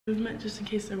movement just in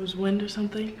case there was wind or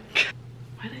something.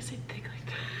 Why did I say thick like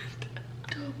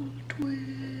that? Double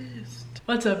twist.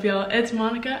 What's up, y'all? It's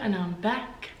Monica and I'm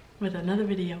back with another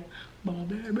video.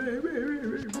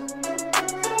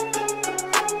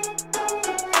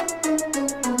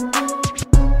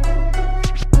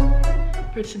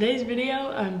 For today's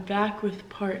video, I'm back with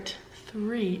part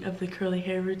 3 of the curly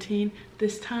hair routine,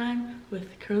 this time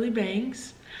with curly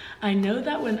bangs. I know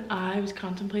that when I was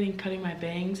contemplating cutting my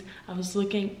bangs, I was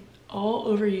looking all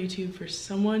over YouTube for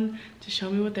someone to show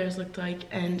me what theirs looked like,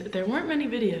 and there weren't many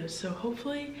videos, so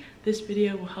hopefully this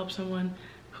video will help someone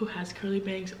who has curly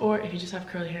bangs, or if you just have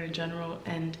curly hair in general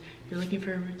and you're looking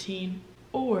for a routine,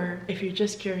 or if you're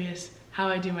just curious how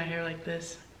I do my hair like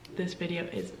this video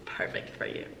is perfect for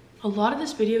you. A lot of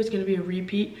this video is going to be a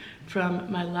repeat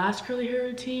from my last curly hair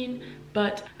routine,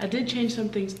 but I did change some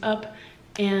things up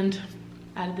and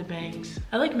added the bangs.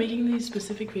 I like making these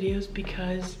specific videos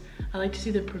because I like to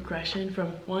see the progression from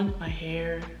 1, my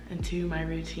hair, and 2, my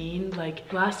routine.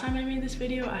 Like last time I made this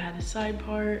video, I had a side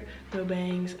part, no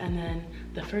bangs, and then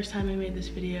the first time I made this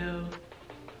video,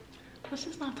 let's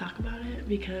just not talk about it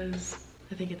because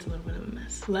I think it's a little bit of a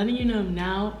mess. Letting you know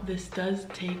now, this does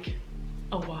take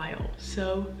a while,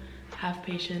 so have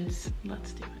patience.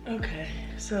 Let's do it. Okay,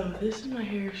 so this is my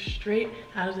hair straight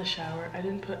out of the shower. I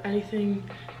didn't put anything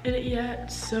in it yet,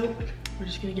 so we're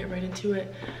just gonna get right into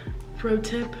it. Pro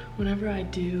tip, whenever I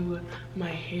do my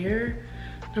hair,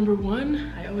 number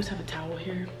 1, I always have a towel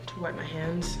here to wipe my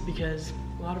hands because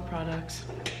a lot of products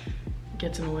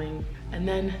gets annoying. And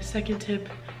then second tip,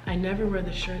 I never wear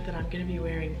the shirt that I'm gonna be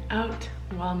wearing out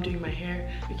while I'm doing my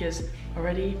hair because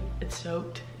already it's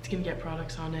soaked, it's gonna get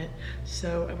products on it,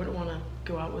 so I wouldn't wanna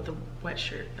go out with a wet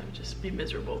shirt. That would just be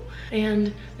miserable.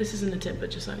 And this isn't a tip,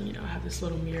 but just letting you know, I have this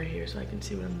little mirror here so I can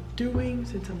see what I'm doing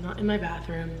since I'm not in my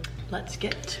bathroom. Let's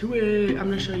get to it. I'm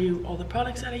gonna show you all the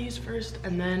products that I use first,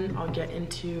 and then I'll get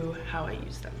into how I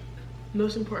use them.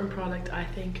 Most important product, I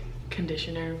think,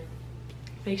 conditioner.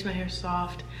 Makes my hair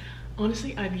soft.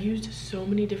 Honestly, I've used so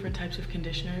many different types of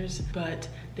conditioners, but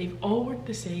they've all worked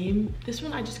the same. This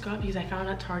one I just got because I found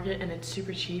it at Target and it's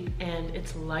super cheap and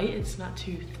it's light, it's not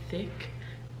too thick.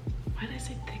 Why did I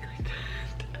say thick like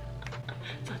that?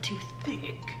 It's not too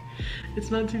thick. It's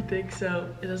not too thick,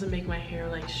 so it doesn't make my hair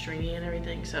like stringy and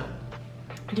everything. So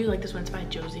I do like this one. It's by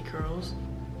Josie Curls.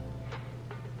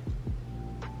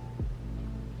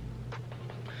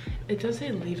 It does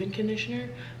say leave-in conditioner,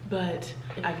 but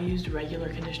I've used regular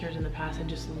conditioners in the past and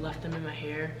just left them in my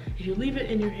hair. If you leave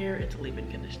it in your hair, it's a leave-in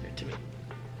conditioner to me.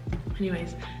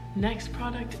 Anyways, next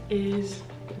product is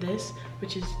this,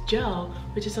 which is gel,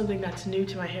 which is something that's new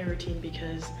to my hair routine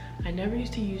because I never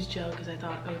used to use gel because I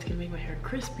thought, oh, it's gonna make my hair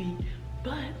crispy,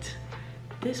 but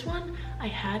this one I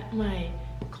had in my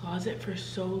closet for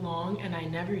so long and I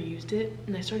never used it,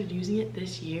 and I started using it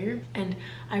this year and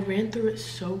I ran through it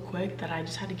so quick that I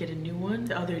just had to get a new one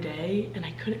the other day and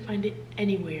I couldn't find it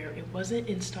anywhere. It wasn't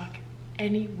in stock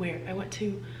anywhere. I went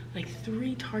to like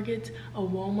 3 Targets, a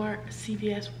Walmart, a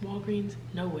CVS, Walgreens,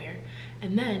 nowhere.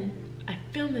 And then I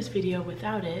filmed this video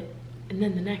without it, and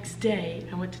then the next day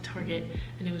I went to Target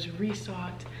and it was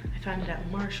restocked. I found it at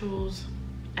Marshall's.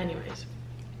 Anyways,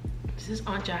 this is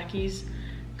Aunt Jackie's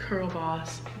Curl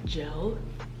Boss gel.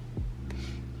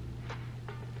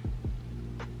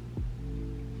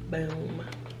 Boom.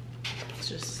 It's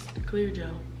just clear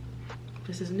gel.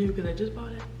 This is new because I just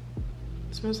bought it.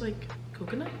 It smells like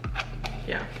coconut.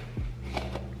 Yeah.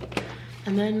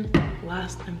 And then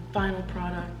last and final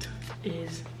product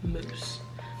is mousse.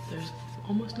 There's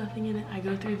almost nothing in it. I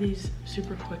go through these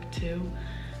super quick too.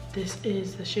 This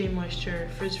is the Shea Moisture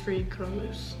Frizz-Free Curl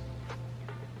Mousse.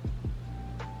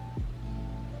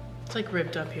 It's like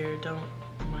ripped up here, don't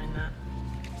mind that.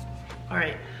 All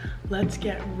right, let's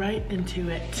get right into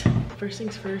it. First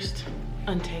things first,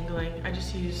 untangling. I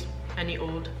just use any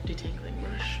old detangling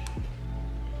brush.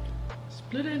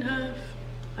 Split it in half.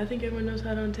 I think everyone knows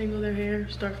how to untangle their hair.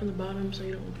 Start from the bottom so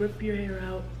you don't rip your hair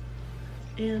out.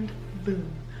 And boom.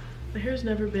 My hair's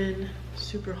never been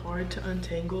super hard to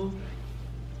untangle.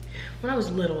 When I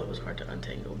was little, it was hard to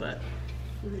untangle, but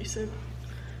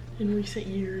in recent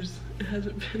years, it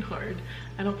hasn't been hard.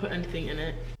 I don't put anything in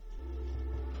it.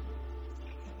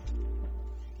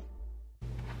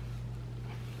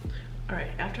 All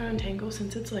right, after I untangle,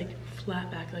 since it's like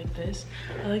flat back like this,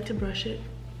 I like to brush it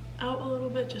out a little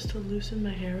bit just to loosen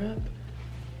my hair up,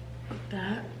 like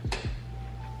that.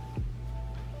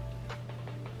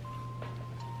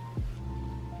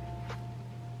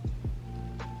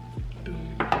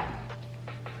 Boom,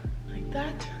 like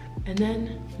that. And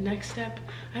then next step,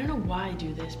 I don't know why I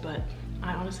do this, but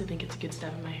I honestly think it's a good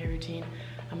step in my hair routine.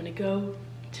 I'm gonna go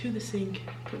to the sink,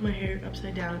 put my hair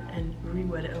upside down, and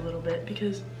re-wet it a little bit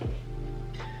because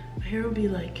my hair will be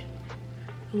like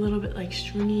a little bit like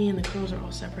stringy and the curls are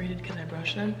all separated because I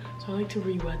brushed them. So I like to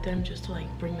re-wet them just to like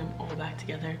bring them all back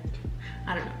together.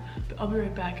 I don't know, but I'll be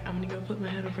right back. I'm gonna go put my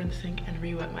head over in the sink and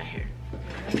re-wet my hair.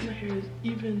 My hair is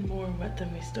even more wet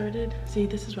than we started. See,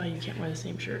 this is why you can't wear the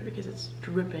same shirt because it's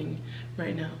dripping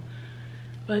right now.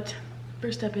 But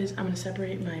first step is I'm gonna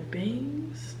separate my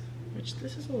bangs, which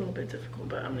this is a little bit difficult,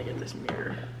 but I'm gonna get this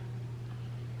mirror.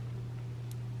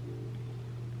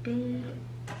 Boom.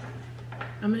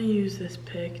 I'm gonna use this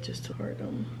pick just to part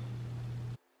them.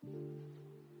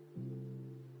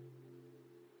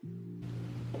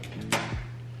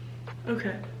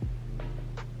 Okay,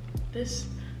 this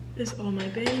is all my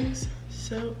bangs.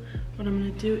 So what I'm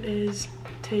gonna do is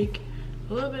take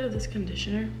a little bit of this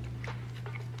conditioner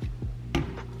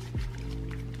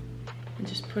and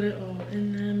just put it all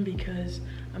in them because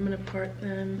I'm gonna part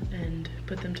them and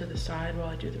put them to the side while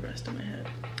I do the rest of my head.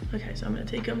 Okay, so I'm gonna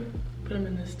take them, put them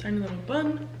in this tiny little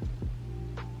bun,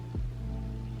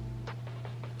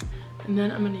 and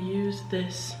then I'm gonna use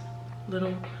this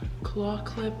little claw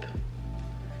clip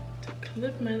to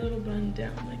clip my little bun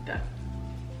down like that.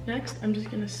 Next, I'm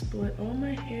just gonna split all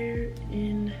my hair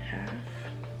in half.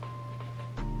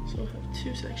 So I'll have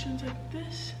two sections like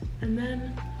this, and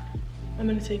then I'm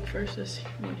gonna take first this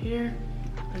one here,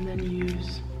 and then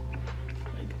use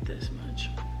like this much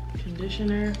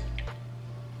conditioner.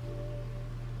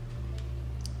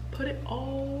 Put it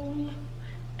all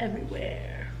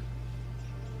everywhere.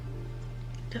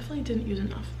 Definitely didn't use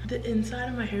enough. The inside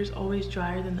of my hair is always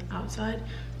drier than the outside,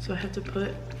 so I have to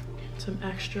put some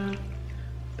extra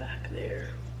back there.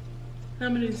 Now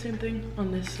I'm gonna do the same thing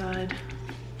on this side.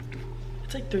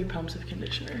 It's like 3 pumps of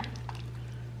conditioner.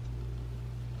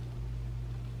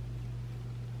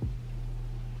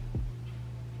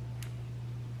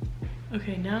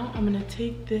 Okay, now I'm gonna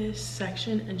take this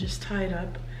section and just tie it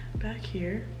up back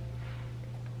here.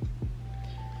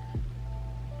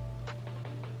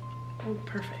 Oh,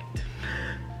 perfect.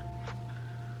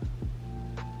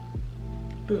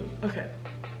 Boom, okay.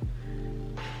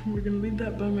 We're gonna leave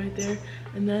that bun right there,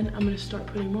 and then I'm gonna start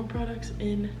putting more products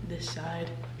in this side.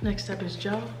 Next step is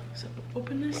gel, so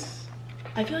open this.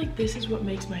 I feel like this is what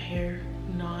makes my hair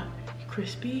not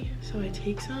crispy, so I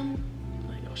take some,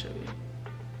 like I'll show you.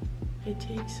 I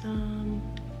take some,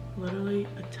 literally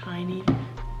a tiny,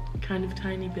 kind of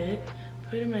tiny bit,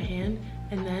 put it in my hand,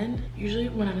 and then usually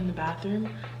when I'm in the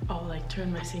bathroom, I'll like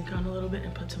turn my sink on a little bit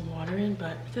and put some water in,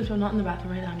 but since I'm not in the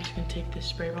bathroom right now, I'm just gonna take this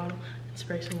spray bottle and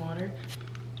spray some water.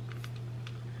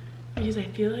 Because I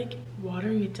feel like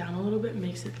watering it down a little bit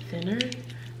makes it thinner,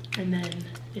 and then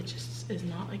it just is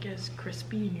not like as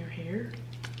crispy in your hair.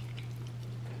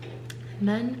 And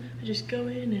then I just go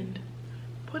in and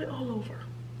put it all over.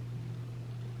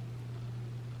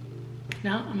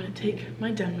 Now I'm gonna take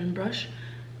my Denman brush.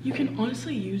 You can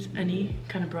honestly use any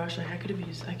kind of brush. Like I could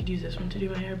use this one to do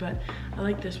my hair, but I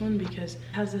like this one because it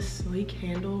has this sleek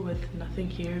handle with nothing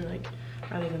here, like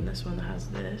rather than this one that has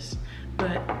this.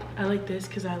 But I like this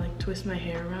because I like twist my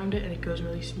hair around it and it goes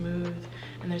really smooth.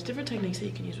 And there's different techniques that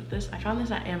you can use with this. I found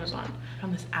this at Amazon. I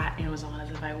found this at Amazon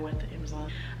as if I went to Amazon.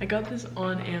 I got this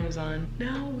on Amazon.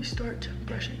 Now we start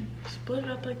brushing. Split it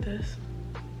up like this.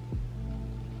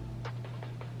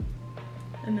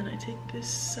 And then I take this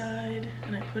side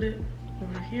and I put it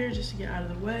over here just to get out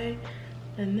of the way.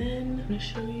 And then I'm gonna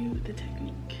show you the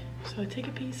technique. So I take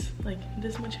a piece, like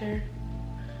this much hair,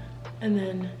 and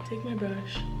then take my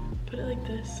brush, put it like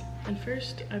this. And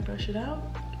first I brush it out.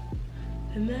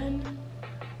 And then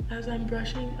as I'm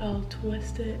brushing, I'll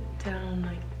twist it down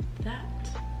like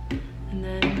that. And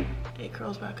then it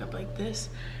curls back up like this.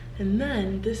 And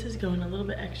then this is going a little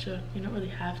bit extra. You don't really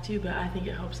have to, but I think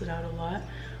it helps it out a lot.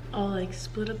 I'll like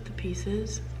split up the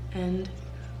pieces and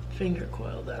finger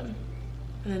coil them.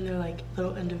 And then they're like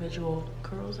little individual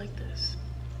curls like this.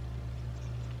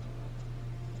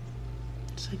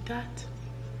 Just like that.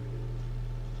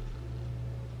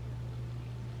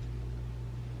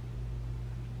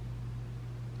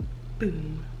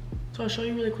 Boom. So I'll show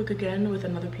you really quick again with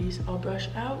another piece. I'll brush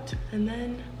out and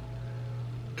then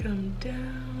come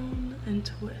down and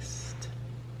twist.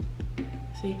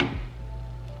 See?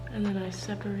 And then I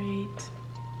separate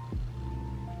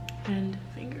and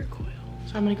finger coil.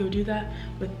 So I'm gonna go do that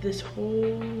with this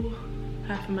whole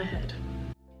half of my head.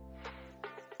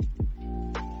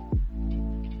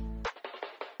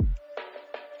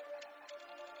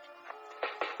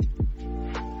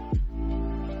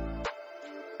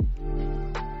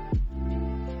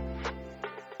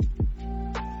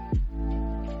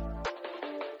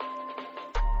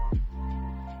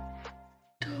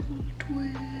 Double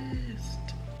twist.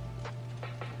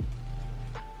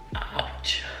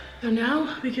 So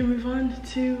now we can move on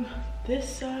to this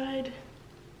side.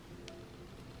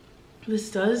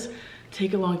 This does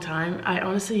take a long time. I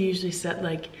honestly usually set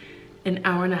like an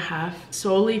hour and a half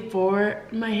solely for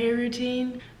my hair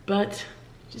routine, but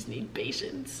just need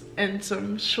patience and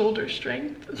some shoulder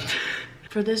strength.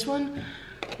 For this one,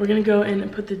 we're gonna go in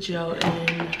and put the gel in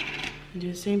and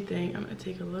do the same thing. I'm gonna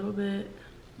take a little bit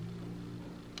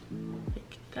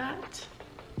like that.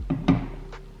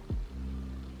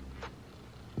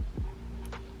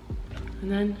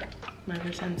 And then my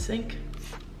pretend sink.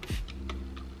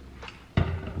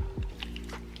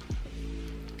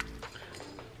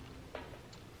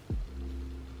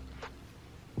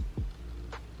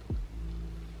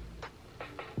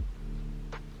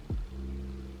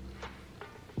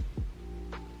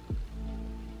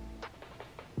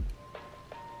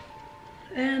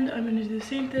 And I'm gonna do the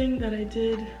same thing that I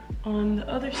did on the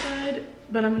other side,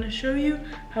 but I'm gonna show you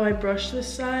how I brush this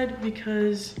side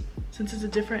because since it's a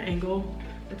different angle,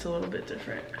 it's a little bit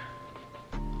different.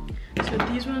 So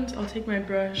these ones, I'll take my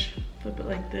brush, flip it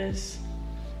like this,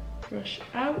 brush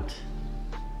out,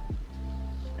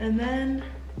 and then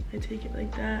I take it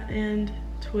like that and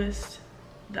twist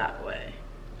that way.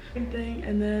 Same thing,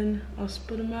 and then I'll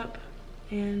split them up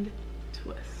and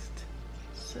twist.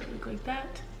 So it look like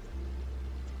that.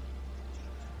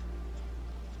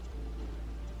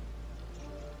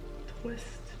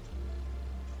 Twist,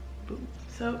 boom.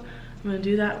 So I'm gonna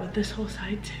do that with this whole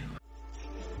side too.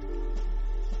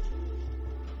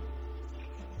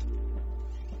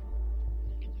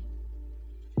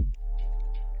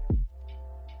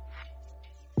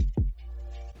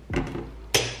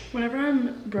 Whenever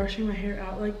I'm brushing my hair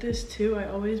out like this too, I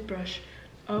always brush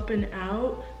up and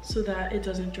out so that it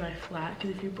doesn't dry flat,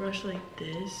 because if you brush like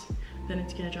this, then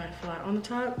it's gonna dry flat on the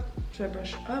top. So I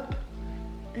brush up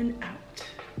and out.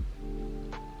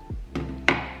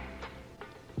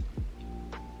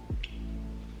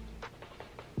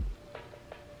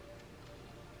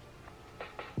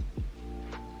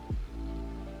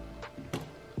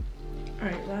 All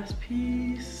right, last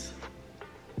piece.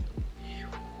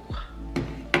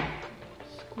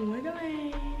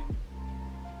 Squiggly.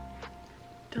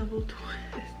 Double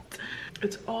twist.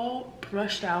 It's all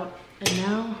brushed out, and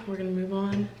now we're gonna move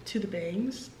on to the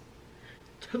bangs.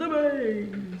 To the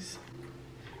bangs.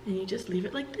 And you just leave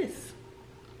it like this.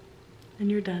 And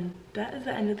you're done. That is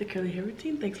the end of the curly hair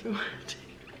routine. Thanks for watching.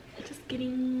 Just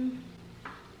kidding.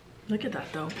 Look at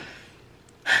that though.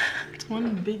 It's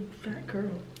one big fat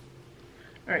curl.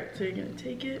 All right, so you're gonna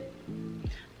take it.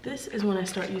 This is when I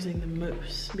start using the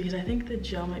mousse because I think the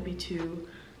gel might be too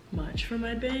much for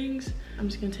my bangs. I'm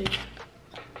just gonna take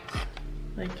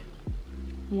like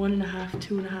 1.5,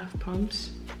 2.5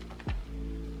 pumps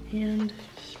and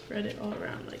spread it all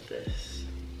around like this.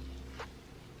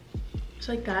 Just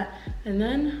like that. And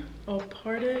then I'll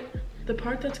part it. The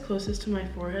part that's closest to my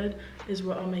forehead is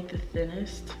what I'll make the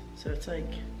thinnest. So it's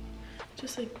like,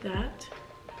 just like that.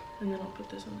 And then I'll put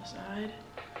this on the side.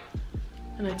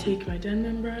 And I take my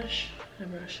Denman brush, I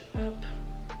brush up,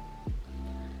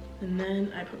 and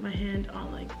then I put my hand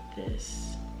on like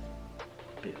this,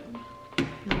 boom. And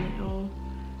then they all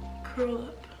curl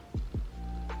up.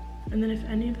 And then if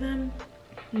any of them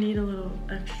need a little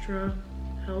extra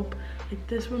help, like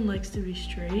this one likes to be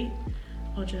straight,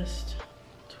 I'll just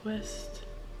twist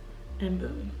and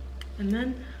boom. And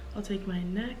then I'll take my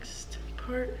next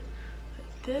part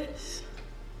like this.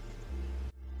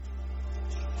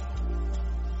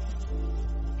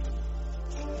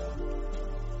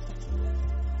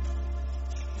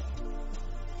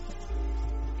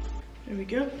 There we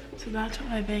go. So that's what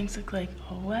my bangs look like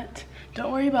all wet.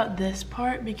 Don't worry about this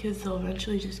part because they'll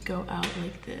eventually just go out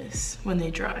like this when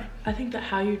they dry. I think that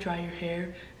how you dry your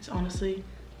hair is honestly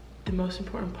the most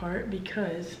important part,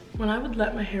 because when I would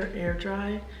let my hair air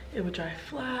dry, it would dry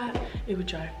flat, it would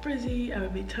dry frizzy, I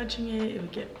would be touching it, it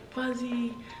would get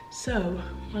fuzzy. So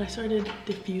when I started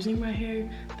diffusing my hair,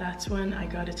 that's when I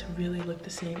got it to really look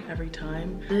the same every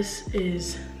time. This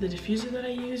is the diffuser that I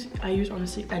use. I use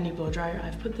honestly any blow dryer.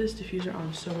 I've put this diffuser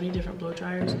on so many different blow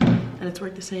dryers and it's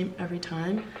worked the same every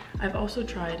time. I've also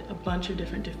tried a bunch of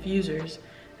different diffusers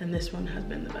and this one has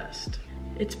been the best.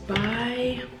 It's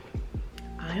by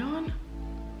Ion,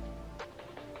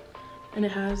 and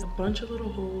it has a bunch of little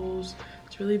holes.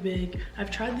 It's really big.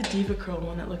 I've tried the Diva Curl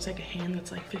one that looks like a hand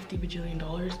that's like $50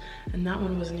 bajillion, and that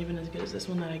one wasn't even as good as this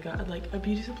one that I got at like a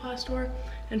beauty supply store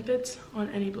and fits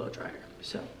on any blow dryer.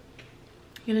 So I'm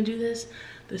gonna do this.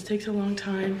 This takes a long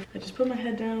time. I just put my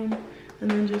head down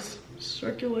and then just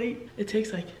circulate. It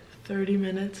takes like 30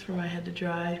 minutes for my head to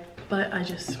dry, but I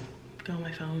just go on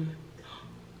my phone.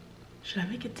 Should I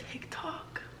make a TikTok?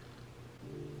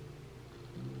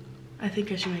 I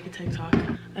think I should make a TikTok.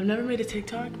 I've never made a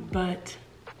TikTok, but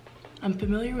I'm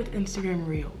familiar with Instagram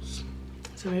Reels.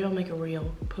 So maybe I'll make a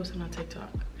reel, post it on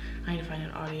TikTok. I need to find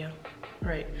an audio. All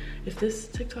right, if this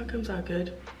TikTok comes out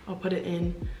good, I'll put it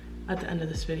in at the end of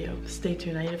this video. Stay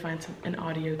tuned, I need to find an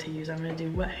audio to use. I'm gonna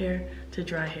do wet hair to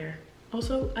dry hair.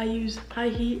 Also, I use high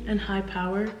heat and high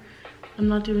power. I'm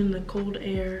not doing the cold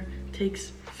air,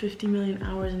 takes 50 million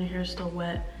hours and your hair's still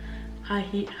wet. High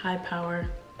heat, high power,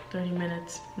 30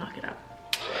 minutes, knock it out.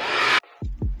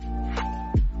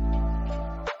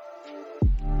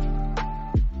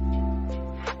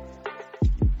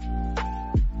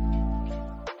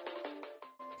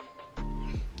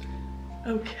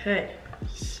 Okay,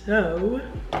 so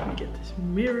let me get this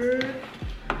mirror.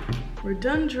 We're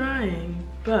done drying,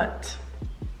 but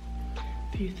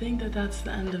if you think that that's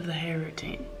the end of the hair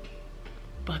routine,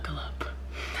 buckle up.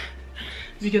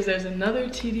 Because there's another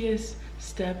tedious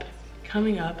step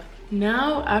coming up.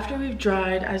 Now, after we've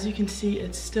dried, as you can see,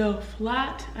 it's still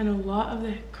flat and a lot of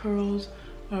the curls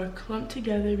are clumped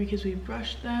together because we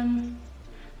brushed them.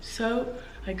 So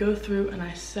I go through and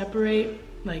I separate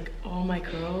like all my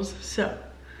curls. So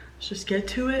let's just get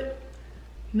to it.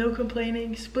 No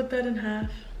complaining, split that in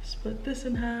half, split this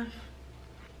in half,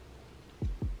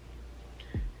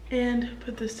 and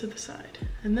put this to the side.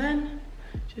 And then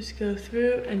just go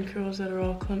through, and curls that are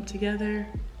all clumped together,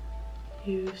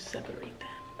 you separate them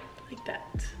like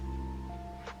that.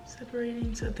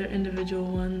 Separating so that they're individual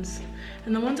ones.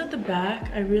 And the ones at the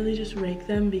back, I really just rake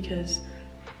them because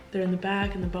they're in the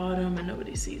back and the bottom and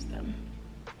nobody sees them.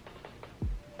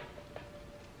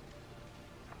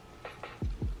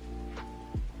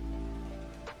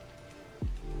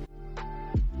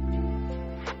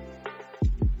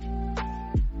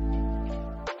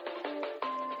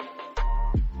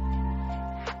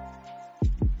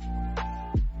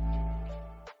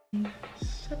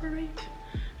 Separate,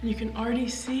 and you can already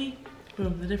see,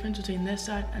 boom, the difference between this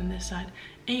side, and that's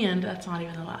not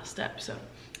even the last step. So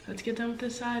let's get done with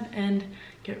this side and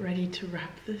get ready to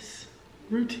wrap this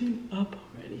routine up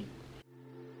already.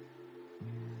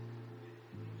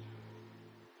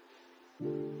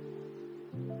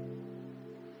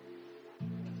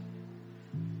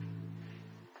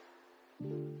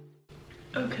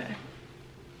 Okay,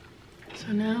 so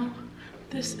now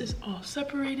this is all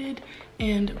separated,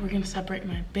 and we're gonna separate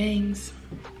my bangs.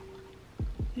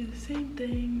 Do the same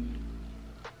thing.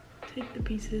 Take the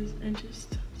pieces and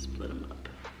just split them up.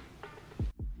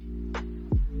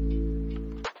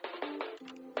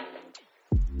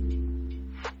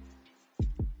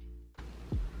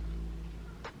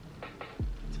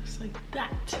 Just like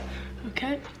that.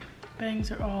 Okay,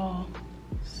 bangs are all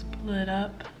split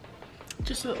up,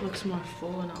 just so it looks more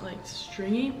full and not like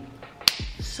stringy.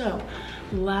 So,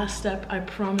 last step, I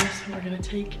promise we're gonna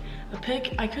take a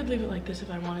pick. I could leave it like this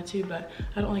if I wanted to, but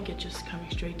I don't like it just coming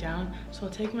straight down. So I'll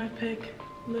take my pick,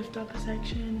 lift up a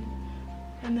section,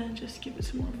 and then just give it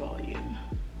some more volume.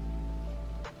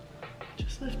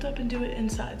 Just lift up and do it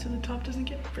inside so the top doesn't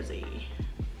get frizzy.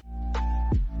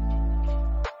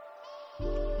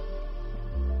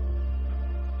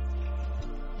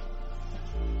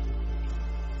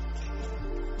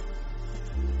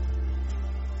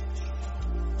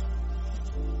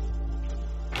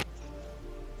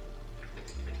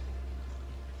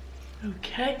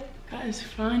 Okay, that is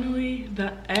finally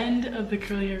the end of the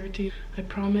curly hair routine. I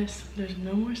promise there's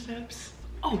no more steps.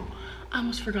 Oh, I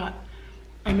almost forgot.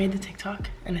 I made the TikTok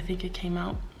and I think it came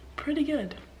out pretty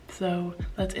good. So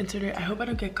let's insert it. I hope I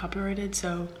don't get copyrighted,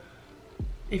 so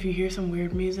if you hear some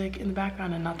weird music in the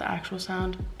background and not the actual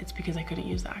sound, it's because I couldn't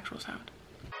use the actual sound.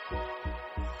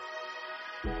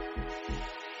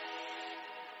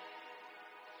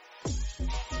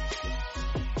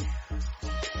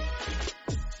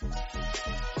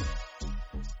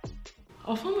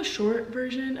 I'll film a short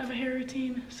version of a hair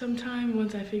routine sometime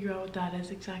once I figure out what that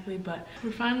is exactly, but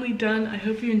we're finally done. I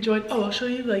hope you enjoyed. Oh, I'll show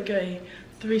you like a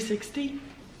 360.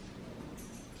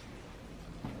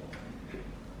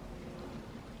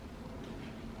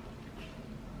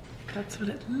 That's what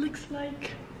it looks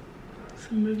like.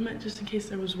 Some movement just in case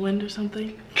there was wind or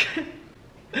something.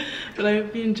 But I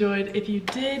hope you enjoyed. If you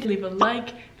did, leave a like.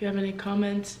 If you have any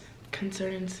comments,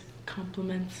 concerns,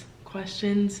 compliments,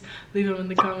 questions, leave them in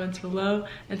the comments below,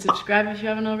 and subscribe if you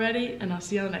haven't already, and I'll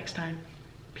see y'all next time.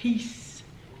 Peace.